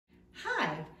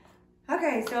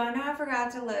Okay, so I know I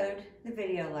forgot to load the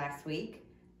video last week.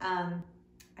 I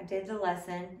did the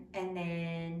lesson, and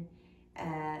then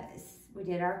we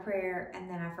did our prayer, and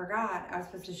then I forgot I was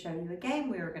supposed to show you a game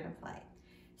we were going to play.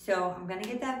 So I'm going to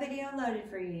get that video loaded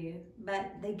for you,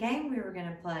 but the game we were going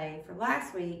to play for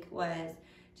last week was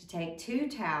to take 2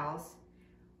 towels,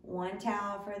 1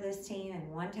 towel for this team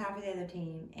and 1 towel for the other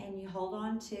team, and you hold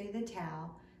on to the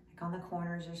towel like on the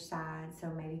corners or sides, so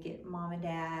maybe get mom and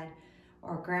dad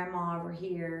or grandma over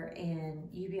here and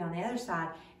you be on the other side,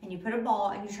 and you put a ball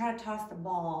and you try to toss the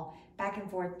ball back and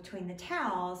forth between the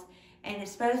towels, and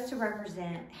it's supposed to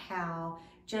represent how,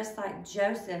 just like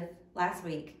Joseph last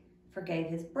week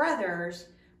forgave his brothers,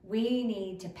 we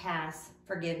need to pass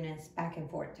forgiveness back and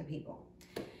forth to people.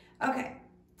 Okay,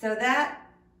 so that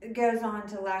goes on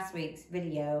to last week's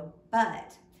video,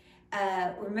 but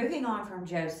we're moving on from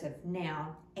Joseph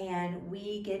now, and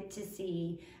we get to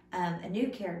see a new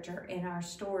character in our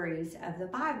stories of the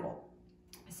Bible.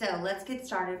 So let's get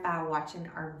started by watching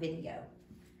our video.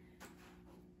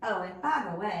 Oh, and by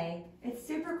the way, it's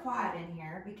super quiet in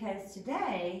here because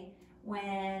today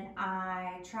when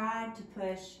I tried to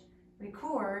push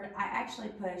record, I actually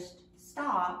pushed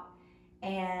stop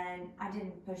and I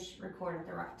didn't push record at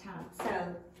the right time.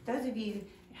 So those of you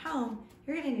at home,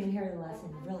 you're going to hear the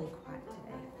lesson really quiet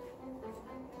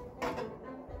today.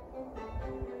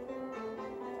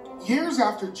 Years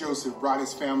after Joseph brought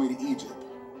his family to Egypt,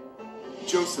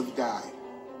 Joseph died.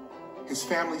 His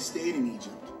family stayed in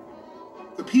Egypt.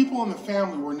 The people in the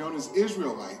family were known as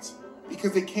Israelites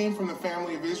because they came from the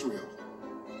family of Israel.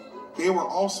 They were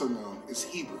also known as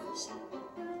Hebrews.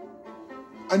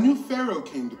 A new Pharaoh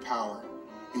came to power,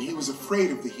 and he was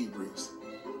afraid of the Hebrews.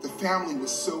 The family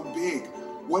was so big.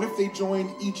 What if they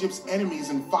joined Egypt's enemies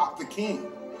and fought the king?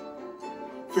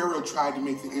 Pharaoh tried to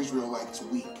make the Israelites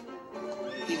weak.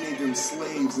 He made them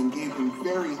slaves and gave them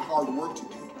very hard work to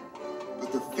do,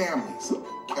 but their families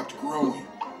kept growing.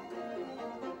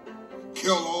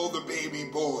 "Kill all the baby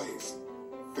boys,"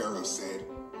 Pharaoh said.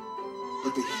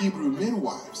 But the Hebrew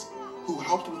midwives who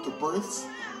helped with the births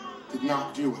did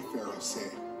not do what Pharaoh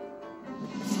said.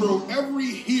 "Throw every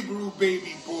Hebrew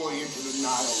baby boy into the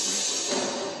Nile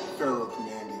River," Pharaoh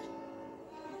commanded.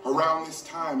 Around this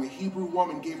time, a Hebrew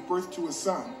woman gave birth to a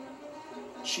son.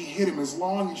 She hid him as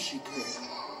long as she could,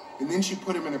 and then she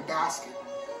put him in a basket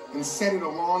and set it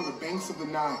along the banks of the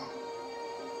Nile.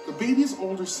 The baby's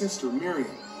older sister,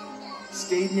 Miriam,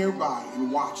 stayed nearby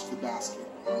and watched the basket.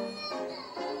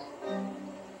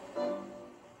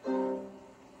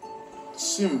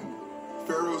 Soon,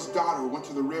 Pharaoh's daughter went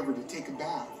to the river to take a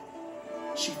bath.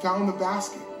 She found the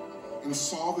basket and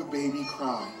saw the baby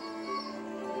crying.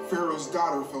 Pharaoh's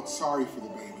daughter felt sorry for the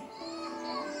baby.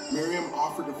 Miriam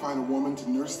offered to find a woman to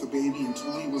nurse the baby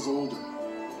until he was older.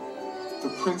 The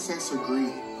princess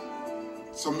agreed.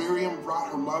 So Miriam brought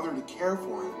her mother to care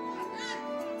for him.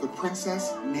 The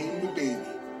princess named the baby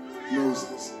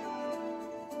Moses.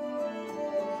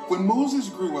 When Moses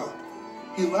grew up,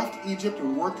 he left Egypt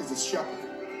and worked as a shepherd.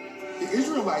 The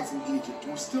Israelites in Egypt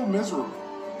were still miserable,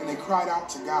 and they cried out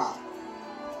to God.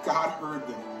 God heard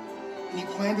them, and he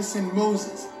planned to send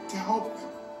Moses to help them.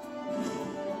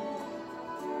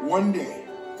 One day,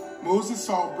 Moses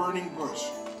saw a burning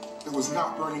bush that was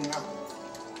not burning up.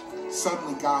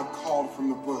 Suddenly, God called from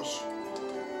the bush,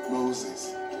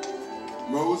 "Moses,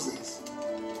 Moses."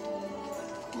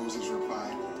 Moses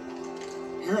replied,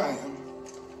 "Here I am."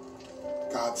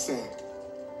 God said,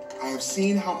 "I have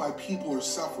seen how my people are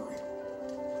suffering.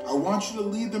 I want you to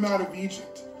lead them out of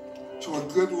Egypt to a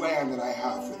good land that I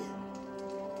have for them."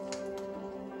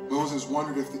 Moses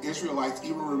wondered if the Israelites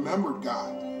even remembered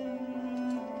God.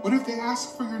 "What if they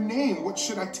ask for your name? What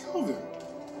should I tell them?"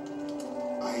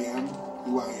 "I am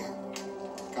who I am,"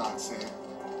 God said.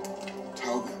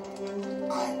 "Tell them,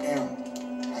 I am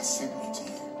has sent me to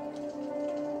you."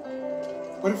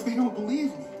 "What if they don't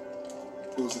believe me?"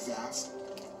 Moses asked.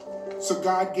 So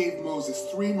God gave Moses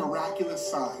 3 miraculous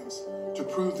signs to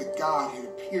prove that God had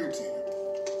appeared to him.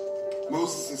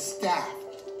 Moses' staff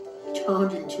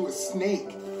turned into a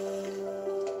snake.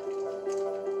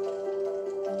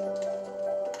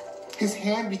 His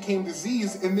hand became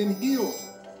diseased and then healed.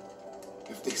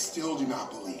 "If they still do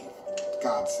not believe,"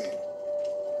 God said,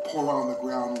 "pour on the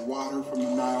ground water from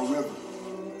the Nile River.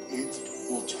 It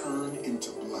will turn into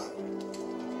blood."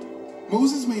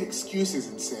 Moses made excuses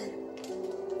and said,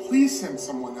 "Please send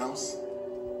someone else."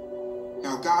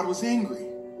 Now God was angry,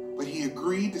 but he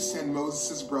agreed to send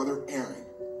Moses' brother Aaron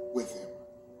with him.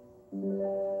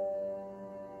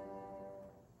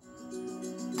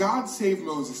 God saved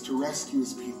Moses to rescue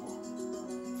his people.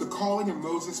 The calling of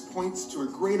Moses points to a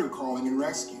greater calling and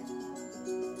rescue.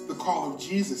 The call of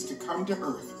Jesus to come to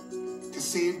earth to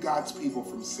save God's people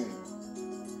from sin.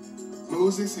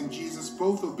 Moses and Jesus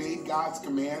both obeyed God's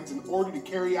commands in order to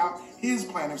carry out his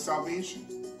plan of salvation.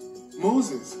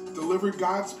 Moses delivered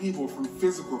God's people from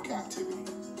physical captivity.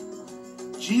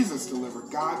 Jesus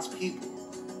delivered God's people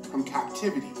from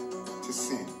captivity to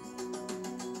sin.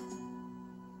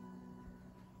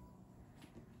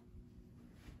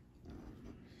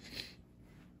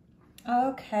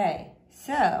 Okay,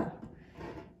 so,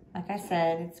 like I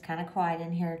said, it's kind of quiet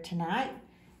in here tonight,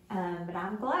 but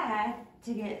I'm glad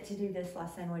to get to do this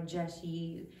lesson with just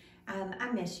you.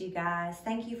 I miss you guys.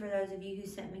 Thank you for those of you who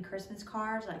sent me Christmas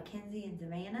cards, like Kenzie and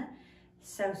Savannah.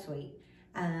 So sweet.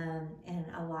 And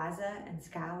Eliza and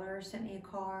Skylar sent me a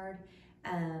card.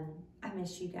 I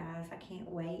miss you guys. I can't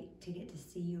wait to get to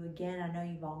see you again. I know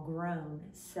you've all grown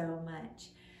so much.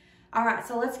 All right,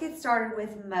 so let's get started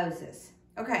with Moses.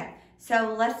 Okay,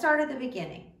 so let's start at the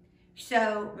beginning.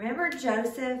 So remember,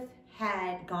 Joseph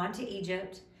had gone to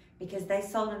Egypt because they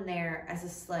sold him there as a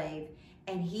slave,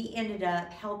 and he ended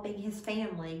up helping his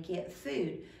family get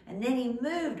food. And then he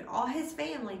moved all his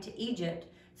family to Egypt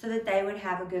so that they would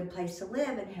have a good place to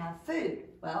live and have food.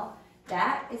 Well,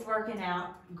 that is working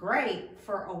out great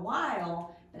for a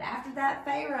while, but after that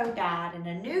Pharaoh died and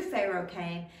a new Pharaoh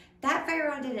came, that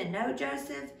Pharaoh didn't know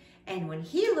Joseph, and when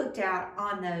he looked out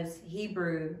on those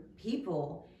Hebrew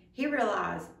people, he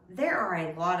realized there are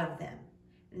a lot of them.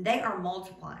 They are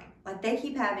multiplying. Like, they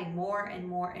keep having more and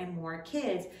more and more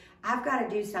kids. I've got to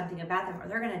do something about them, or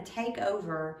they're going to take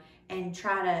over and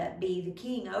try to be the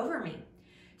king over me.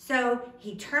 So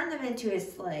he turned them into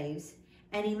his slaves,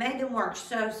 and he made them work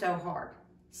so hard.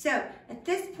 So at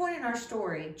this point in our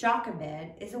story,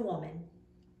 Jochebed is a woman,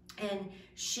 and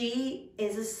she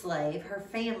is a slave. Her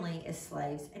family is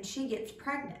slaves, and she gets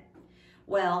pregnant.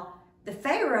 Well, the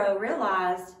Pharaoh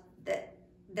realized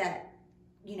that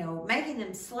you know, making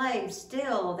them slaves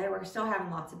still, they were still having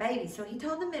lots of babies. So he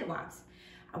told the midwives,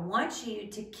 I want you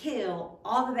to kill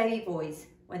all the baby boys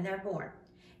when they're born.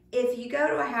 If you go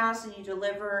to a house and you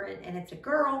deliver and it's a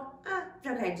girl, it's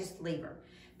okay, just leave her.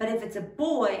 But if it's a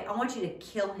boy, I want you to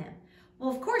kill him. Well,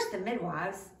 of course, the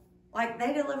midwives, like,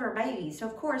 they deliver babies. So,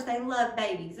 of course, they love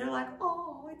babies. They're like,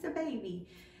 oh, it's a baby.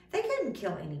 They couldn't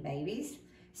kill any babies.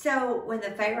 So when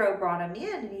the Pharaoh brought him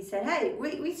in and he said, hey,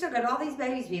 we still got all these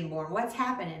babies being born. What's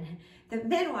happening? The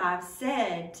midwife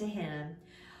said to him,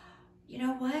 you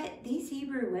know what? These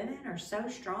Hebrew women are so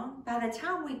strong. By the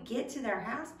time we get to their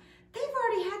house, they've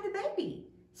already had the baby.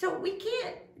 So we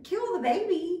can't kill the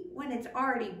baby when it's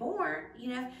already born, you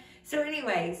know? So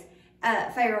anyways,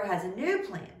 Pharaoh has a new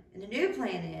plan. And the new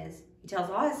plan is, he tells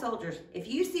all his soldiers, if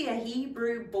you see a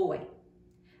Hebrew boy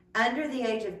under the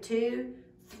age of 2,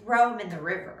 throw him in the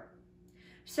river.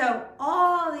 So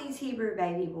all these Hebrew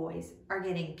baby boys are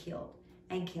getting killed.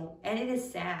 And it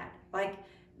is sad. Like,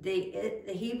 the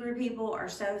Hebrew people are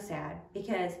so sad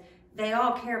because they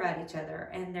all care about each other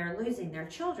and they're losing their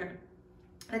children.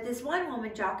 But this one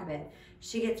woman, Jochebed,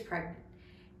 she gets pregnant.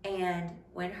 And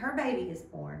when her baby is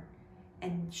born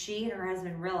and she and her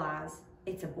husband realize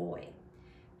it's a boy,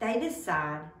 they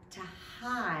decide to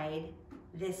hide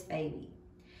this baby.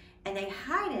 And they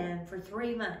hide him for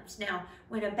 3 months. Now,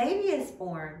 when a baby is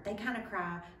born, they kind of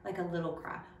cry like a little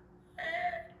cry.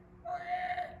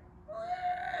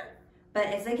 But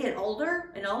as they get older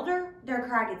and older, their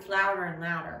cry gets louder and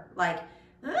louder. Like,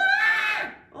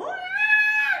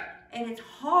 and it's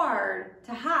hard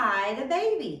to hide a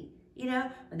baby. You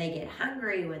know, when they get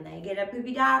hungry, when they get a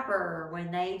poopy diaper, when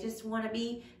they just want to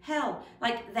be held,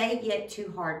 like, they get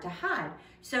too hard to hide.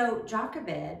 So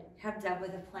Jochebed comes up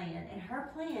with a plan, and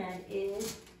her plan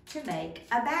is to make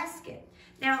a basket.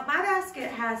 Now, my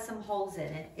basket has some holes in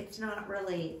it. It's not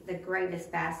really the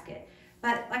greatest basket.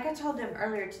 But like I told them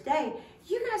earlier today,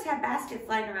 you guys have baskets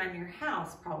laying around your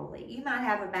house probably. You might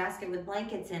have a basket with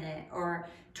blankets in it or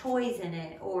toys in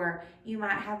it, or you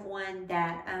might have one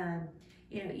that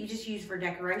you know, you just use for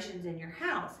decorations in your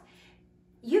house.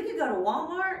 You could go to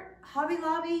Walmart, Hobby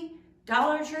Lobby,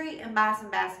 Dollar Tree, and buy some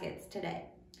baskets today.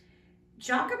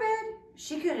 Jochebed,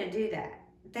 she couldn't do that.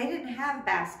 They didn't have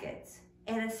baskets,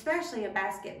 and especially a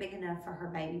basket big enough for her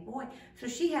baby boy. So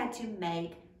she had to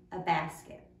make a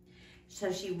basket.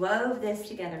 So she wove this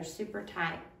together super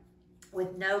tight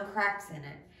with no cracks in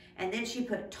it. And then she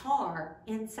put tar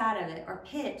inside of it, or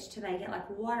pitch, to make it like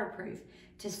waterproof,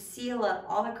 to seal up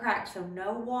all the cracks so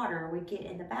no water would get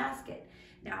in the basket.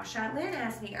 Now, Shailyn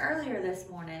asked me earlier this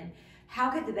morning, how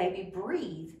could the baby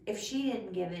breathe if she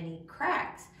didn't give any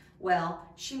cracks? Well,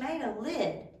 she made a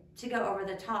lid to go over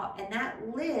the top, and that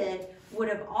lid would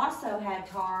have also had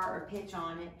tar or pitch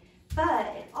on it, but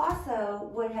it also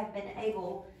would have been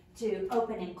able to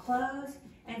open and close.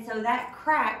 And so that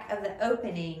crack of the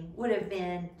opening would have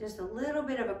been just a little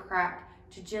bit of a crack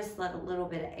to just let a little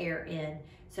bit of air in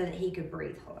so that he could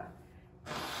breathe. Hold on.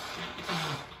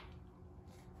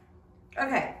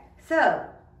 Okay, so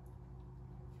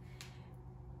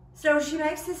she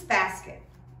makes this basket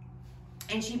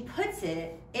and she puts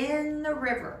it in the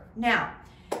river. Now,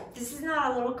 this is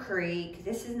not a little creek.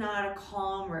 This is not a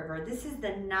calm river. This is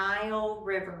the Nile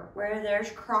River where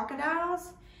there's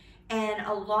crocodiles and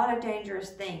a lot of dangerous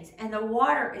things. And the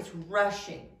water is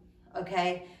rushing,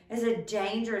 okay? It's a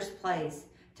dangerous place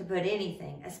to put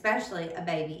anything, especially a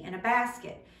baby in a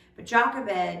basket. But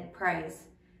Jochebed prays,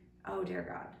 oh dear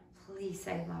God, please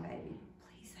save my baby.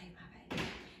 Please save my baby.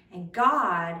 And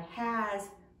God has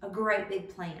a great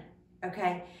big plan,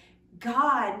 okay?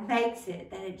 God makes it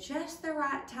that at just the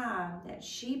right time that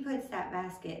she puts that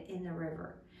basket in the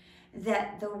river,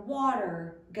 that the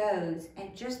water goes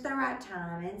at just the right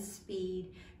time and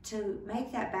speed to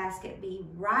make that basket be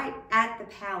right at the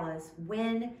palace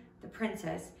when the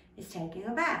princess is taking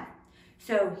a bath.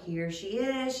 So here she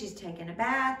is, she's taking a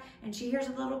bath, and she hears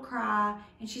a little cry,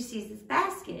 and she sees this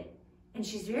basket, and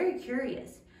she's very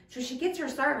curious. So she gets her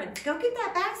servants, go get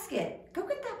that basket, go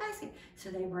get that basket. So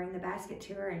they bring the basket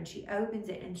to her, and she opens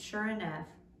it, and sure enough,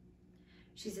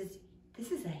 she says,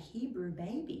 this is a Hebrew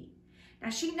baby. Now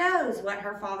she knows what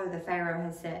her father, the Pharaoh,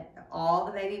 has said. All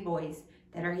the baby boys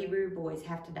that are Hebrew boys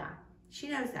have to die. She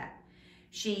knows that.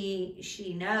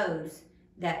 She knows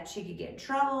that she could get in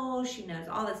trouble. She knows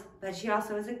all this, but she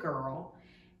also is a girl.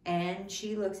 And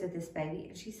she looks at this baby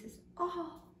and she says,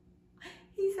 oh,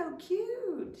 he's so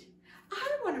cute. I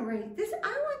want to raise this. I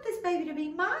want this baby to be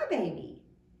my baby.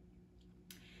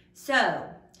 So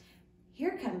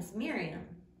here comes Miriam,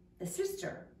 the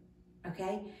sister,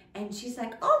 okay? And she's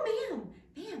like, oh,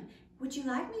 ma'am, would you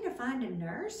like me to find a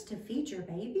nurse to feed your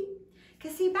baby?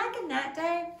 Because see, back in that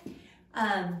day,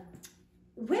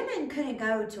 women couldn't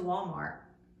go to Walmart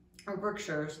or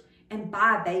Brookshire's and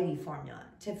buy baby formula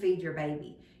to feed your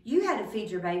baby. You had to feed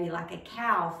your baby like a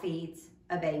cow feeds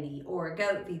a baby or a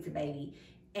goat feeds a baby.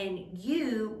 And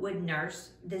you would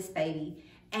nurse this baby.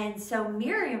 And so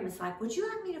Miriam was like, would you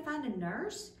like me to find a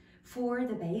nurse for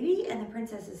the baby? And the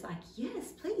princess is like,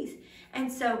 yes, please.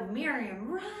 And so Miriam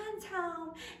runs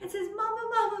home and says,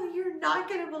 Mama, you're not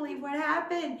going to believe what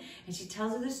happened. And she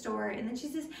tells her the story. And then she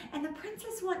says, and the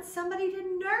princess wants somebody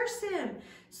to nurse him.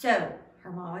 So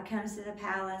her mama comes to the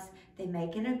palace. They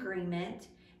make an agreement.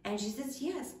 And she says,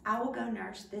 yes, I will go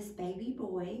nurse this baby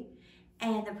boy.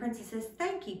 And the princess says,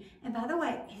 thank you. And by the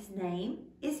way, his name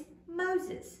is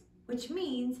Moses, which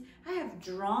means I have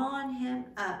drawn him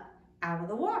up out of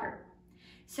the water.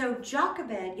 So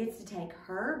Jochebed gets to take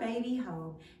her baby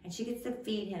home, and she gets to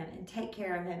feed him and take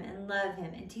care of him and love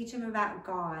him and teach him about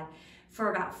God.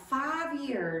 For about 5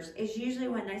 years is usually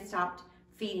when they stopped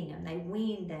feeding him. They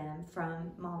weaned them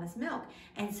from mama's milk.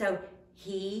 And so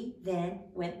he then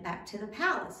went back to the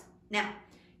palace. Now,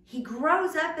 he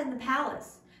grows up in the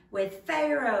palace with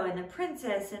Pharaoh and the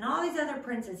princess and all these other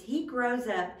princes. He grows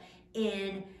up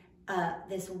in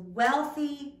this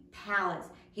wealthy palace.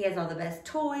 He has all the best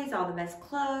toys, all the best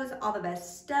clothes, all the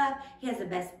best stuff. He has the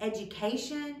best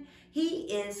education. He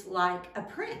is like a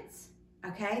prince,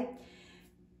 okay?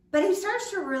 But he starts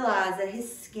to realize that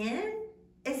his skin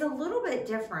is a little bit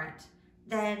different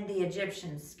than the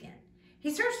Egyptian skin.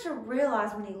 He starts to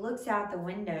realize when he looks out the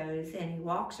windows and he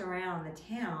walks around the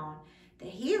town that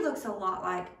he looks a lot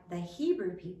like the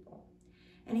Hebrew people.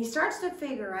 And he starts to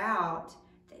figure out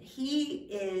that he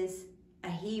is a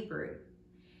Hebrew.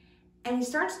 And he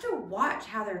starts to watch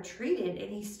how they're treated,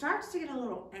 and he starts to get a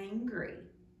little angry.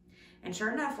 And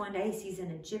sure enough, one day he sees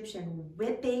an Egyptian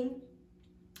whipping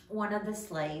one of the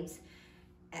slaves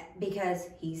because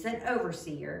he's an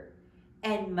overseer,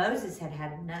 and Moses had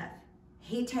had enough.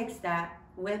 He takes that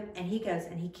whip and he goes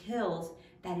and he kills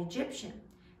that Egyptian.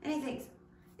 And he thinks,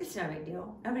 it's no big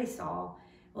deal. Nobody saw.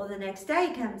 Well, the next day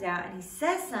he comes out and he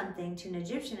says something to an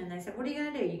Egyptian, and they said, what are you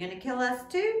going to do? You going to kill us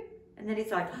too? And then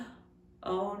he's like,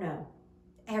 oh no,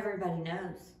 everybody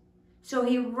knows. So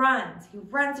he runs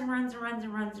and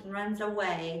runs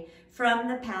away from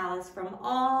the palace, from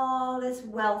all this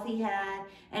wealth he had,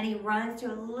 and he runs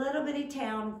to a little bitty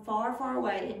town far, far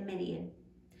away in Midian.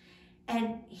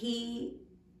 And he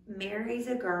marries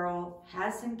a girl,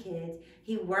 has some kids.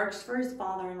 He works for his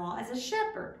father-in-law as a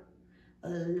shepherd. A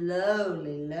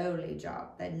lowly, lowly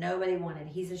job that nobody wanted.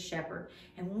 He's a shepherd.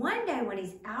 And one day when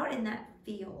he's out in that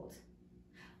field,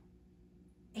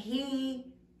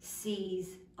 he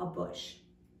sees a bush.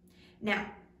 Now,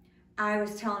 I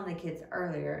was telling the kids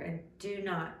earlier, and do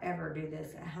not ever do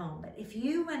this at home, but if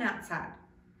you went outside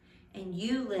and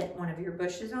you lit one of your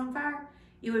bushes on fire,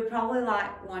 you would probably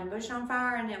light one bush on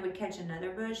fire and it would catch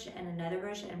another bush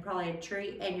and probably a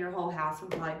tree, and your whole house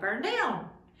would probably burn down.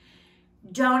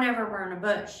 Don't ever burn a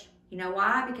bush. You know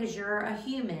why? Because you're a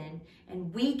human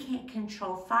and we can't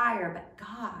control fire, but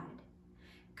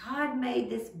God made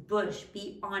this bush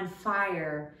be on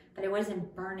fire, but it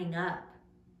wasn't burning up,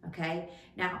 okay?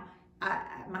 Now, one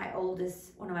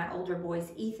of my older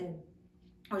boys, Ethan,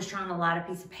 was trying to light a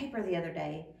piece of paper the other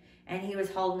day, and he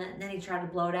was holding it, and then he tried to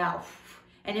blow it out,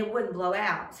 and it wouldn't blow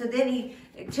out. So then he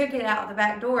took it out the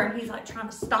back door, and he's like trying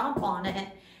to stomp on it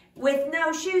with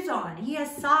no shoes on. He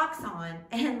has socks on,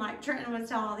 and like Trenton was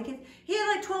telling all the kids, he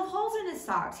had like 12 holes in his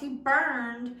socks. He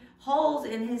burned holes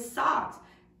in his socks.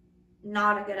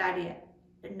 Not a good idea.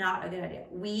 Not a good idea.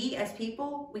 We as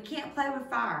people, we can't play with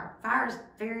fire. Fire is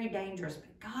very dangerous,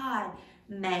 but God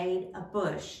made a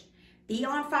bush be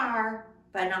on fire,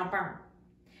 but not burn.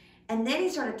 And then he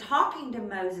started talking to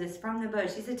Moses from the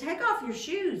bush. He said, take off your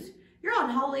shoes. You're on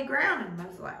holy ground. And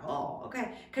Moses was like, oh,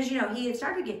 okay. Because, he had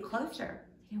started to get closer.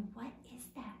 What is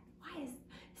that? Why is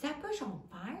that bush on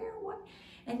fire? What?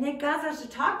 And then God starts to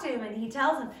talk to him, and he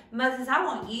tells him, Moses, I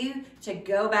want you to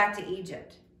go back to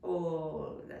Egypt.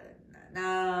 Oh,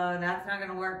 no, that's not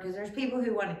going to work because there's people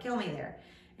who want to kill me there.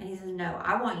 And he says, no,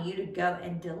 I want you to go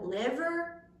and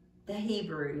deliver the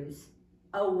Hebrews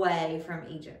away from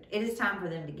Egypt. It is time for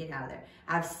them to get out of there.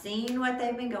 I've seen what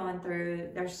they've been going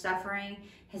through. Their suffering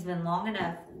has been long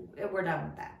enough. We're done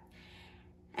with that.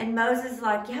 And Moses is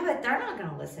like, yeah, but they're not going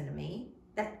to listen to me.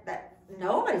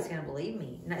 Nobody's going to believe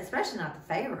me, especially not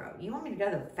the Pharaoh. You want me to go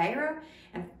to the Pharaoh?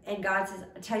 And God says,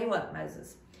 I'll tell you what,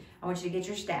 Moses, I want you to get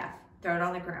your staff, throw it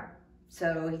on the ground.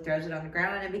 So he throws it on the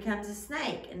ground and it becomes a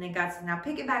snake. And then God says, now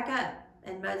pick it back up.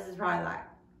 And Moses is probably like,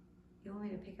 you want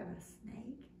me to pick up a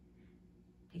snake?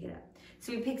 Pick it up.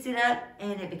 So he picks it up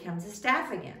and it becomes a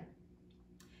staff again.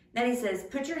 Then he says,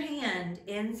 put your hand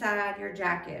inside your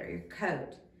jacket or your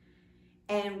coat.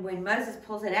 And when Moses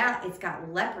pulls it out, it's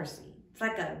got leprosy. It's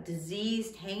like a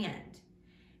diseased hand.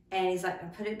 And he's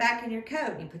like, put it back in your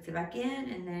coat. And he puts it back in,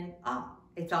 and then,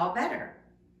 it's all better.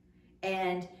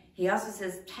 And he also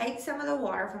says, take some of the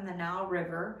water from the Nile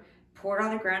River, pour it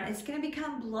on the ground. It's going to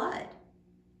become blood.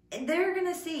 And they're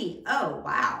going to see, oh,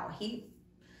 wow, he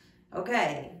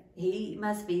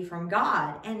must be from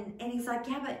God. And he's like,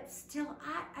 yeah, but still,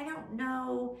 I don't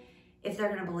know if they're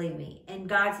going to believe me. And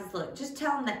God says, look, just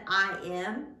tell them that I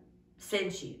am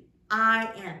sent you.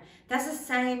 I am. That's the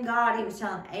same God he was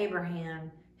telling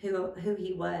Abraham who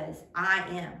he was. I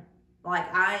am.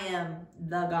 Like, I am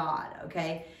the God,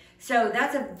 okay? So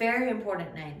that's a very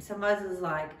important name. So Moses is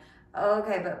like,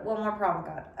 okay, but one more problem,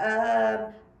 God.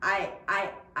 I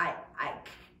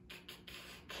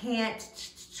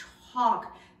can't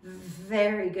talk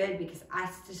very good because I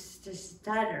just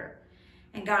stutter.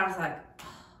 And God was like,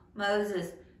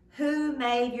 Moses, who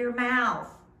made your mouth?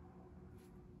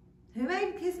 Who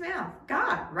made his mouth?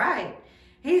 God, right?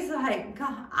 He's like,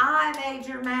 God, I made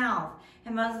your mouth.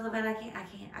 And Moses was like,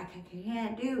 I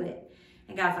can't do it.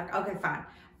 And God's like, okay, fine.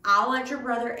 I'll let your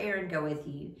brother Aaron go with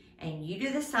you, and you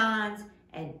do the signs,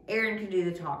 and Aaron can do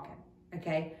the talking,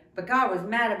 okay? But God was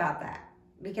mad about that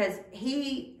because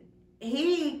he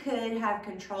could have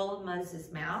controlled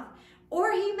Moses' mouth,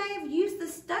 or he may have used the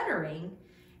stuttering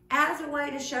as a way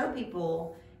to show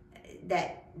people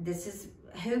that this is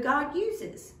who God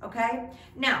uses, okay?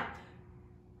 Now,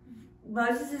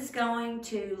 Moses is going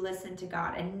to listen to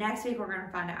God, and next week we're going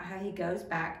to find out how he goes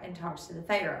back and talks to the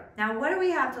Pharaoh. Now, what do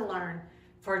we have to learn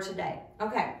for today?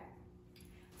 Okay,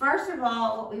 first of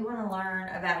all, we want to learn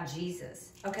about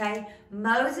Jesus, okay?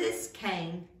 Moses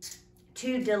came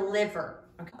to deliver.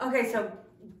 Okay, so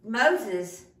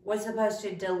Moses was supposed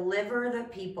to deliver the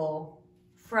people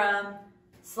from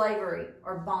slavery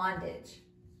or bondage,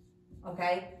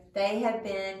 okay? They have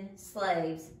been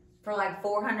slaves for like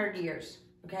 400 years,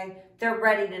 okay? They're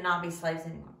ready to not be slaves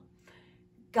anymore.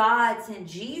 God sent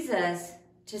Jesus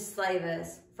to save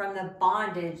us from the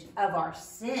bondage of our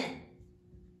sin,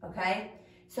 okay?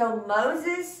 So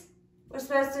Moses was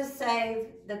supposed to save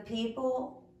the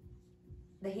people,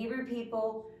 the Hebrew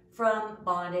people, from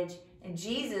bondage, and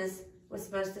Jesus was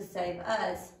supposed to save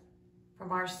us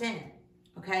from our sin,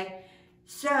 okay?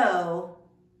 So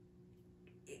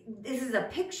this is a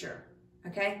picture,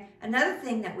 okay? Another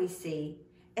thing that we see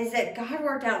is that God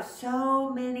worked out so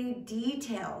many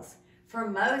details for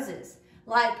Moses.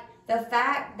 Like the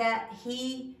fact that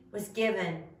he was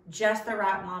given just the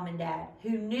right mom and dad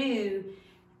who knew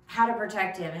how to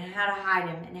protect him and how to hide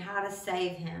him and how to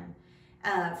save him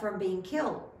from being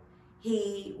killed.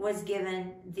 He was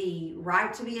given the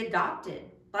right to be adopted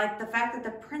Like the fact that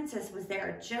the princess was there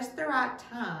at just the right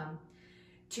time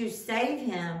to save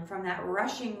him from that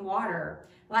rushing water.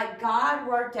 Like God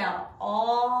worked out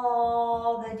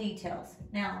all the details.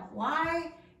 Now,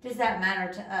 why does that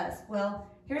matter to us? Well,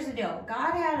 here's the deal.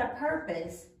 God had a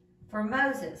purpose for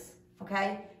Moses,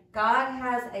 okay? God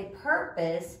has a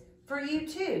purpose for you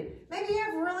too. Maybe you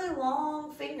have really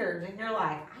long fingers and you're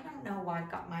like, I don't know why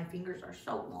my fingers are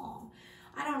so long.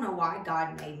 I don't know why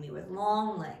God made me with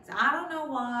long legs. I don't know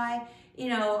why,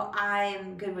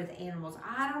 I'm good with animals.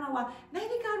 I don't know why.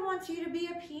 Maybe God wants you to be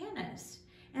a pianist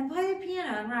and play the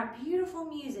piano and write beautiful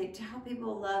music to help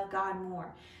people love God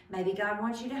more. Maybe God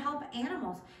wants you to help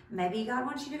animals. Maybe God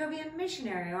wants you to go be a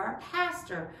missionary or a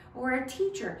pastor or a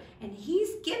teacher. And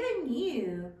He's given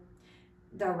you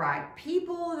the right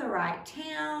people, the right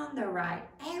town, the right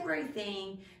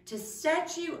everything to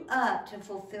set you up to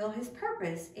fulfill His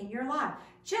purpose in your life.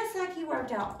 Just like He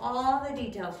worked out all the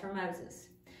details for Moses.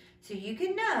 So you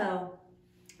can know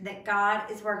that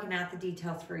God is working out the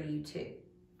details for you too.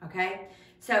 Okay?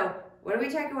 So what do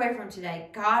we take away from today?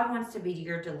 God wants to be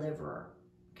your deliverer.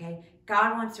 Okay?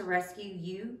 God wants to rescue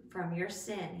you from your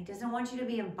sin. He doesn't want you to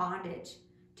be in bondage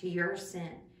to your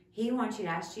sin. He wants you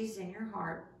to ask Jesus in your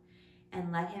heart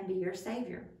and let Him be your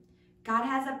Savior. God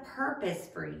has a purpose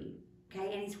for you,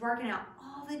 okay? And He's working out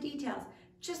all the details,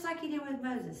 just like He did with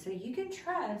Moses. So you can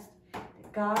trust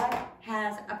that God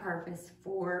has a purpose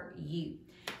for you.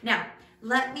 Now,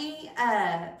 let me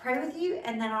pray with you,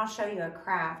 and then I'll show you a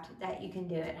craft that you can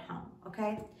do at home,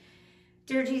 okay?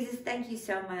 Dear Jesus, thank you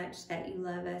so much that you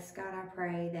love us. God, I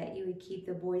pray that you would keep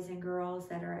the boys and girls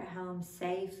that are at home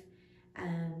safe.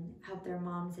 Help their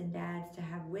moms and dads to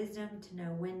have wisdom to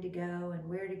know when to go and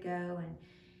where to go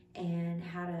and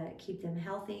how to keep them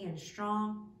healthy and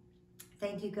strong.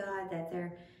 Thank you, God, that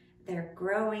they're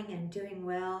growing and doing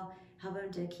well. Help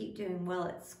them to keep doing well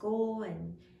at school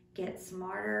and get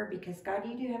smarter, because God,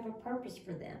 you do have a purpose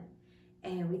for them.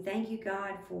 And we thank you,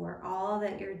 God, for all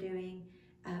that you're doing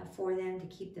for them to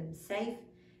keep them safe.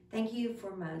 Thank you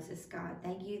for Moses, God.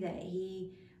 Thank you that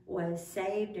he was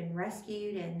saved and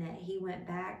rescued, and that he went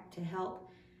back to help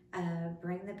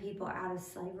bring the people out of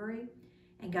slavery.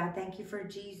 And God, thank you for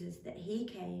Jesus, that He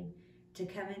came to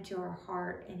come into our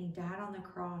heart and He died on the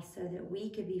cross so that we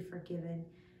could be forgiven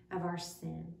of our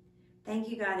sin. Thank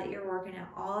you, God, that you're working out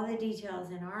all the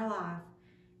details in our life,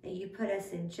 that you put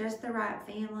us in just the right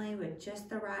family with just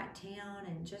the right town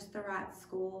and just the right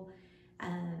school.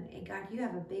 And God, you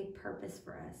have a big purpose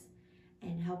for us.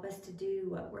 And help us to do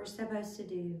what we're supposed to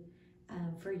do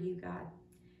for you, God.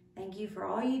 Thank you for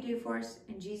all you do for us.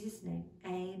 In Jesus' name,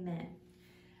 amen.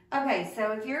 Okay,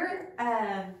 so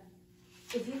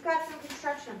if you've got some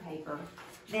construction paper,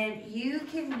 then you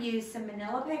can use some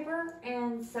manila paper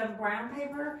and some brown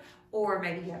paper, or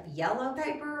maybe you have yellow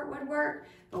paper would work.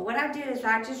 But what I did is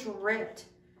I just ripped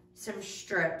some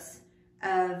strips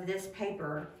of this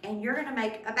paper, and you're gonna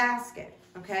make a basket,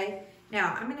 okay?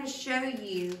 Now, I'm gonna show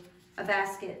you a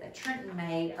basket that Trenton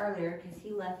made earlier, because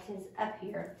he left his up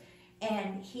here,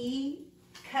 and he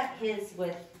cut his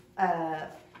with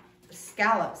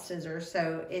scallop scissors,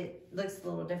 so it looks a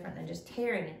little different than just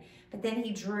tearing it. But then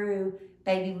he drew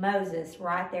baby Moses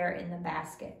right there in the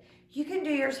basket. You can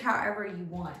do yours however you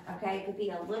want, okay? It could be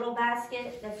a little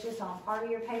basket that's just on part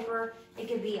of your paper. It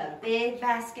could be a big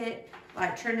basket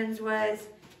like Trenton's was.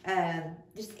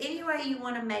 Just any way you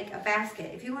want to make a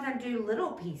basket. If you want to do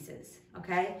little pieces,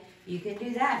 okay, you can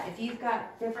do that. If you've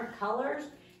got different colors,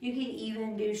 you can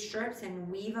even do strips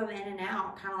and weave them in and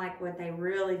out, kind of like what they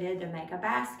really did to make a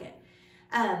basket.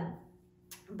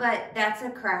 But that's a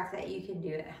craft that you can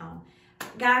do at home.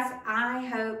 Guys, I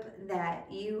hope that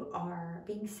you are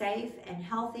being safe and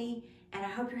healthy, and I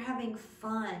hope you're having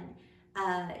fun.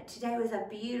 Today was a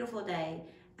beautiful day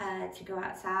to go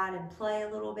outside and play a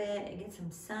little bit and get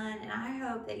some sun. And I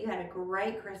hope that you had a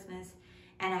great Christmas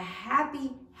and a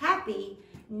happy, happy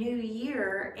New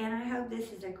Year. And I hope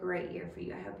this is a great year for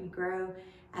you. I hope you grow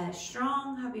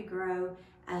strong. I hope you grow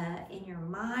in your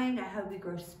mind. I hope you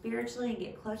grow spiritually and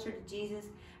get closer to Jesus.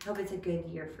 I hope it's a good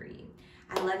year for you.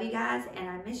 I love you guys, and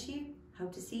I miss you.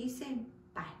 Hope to see you soon.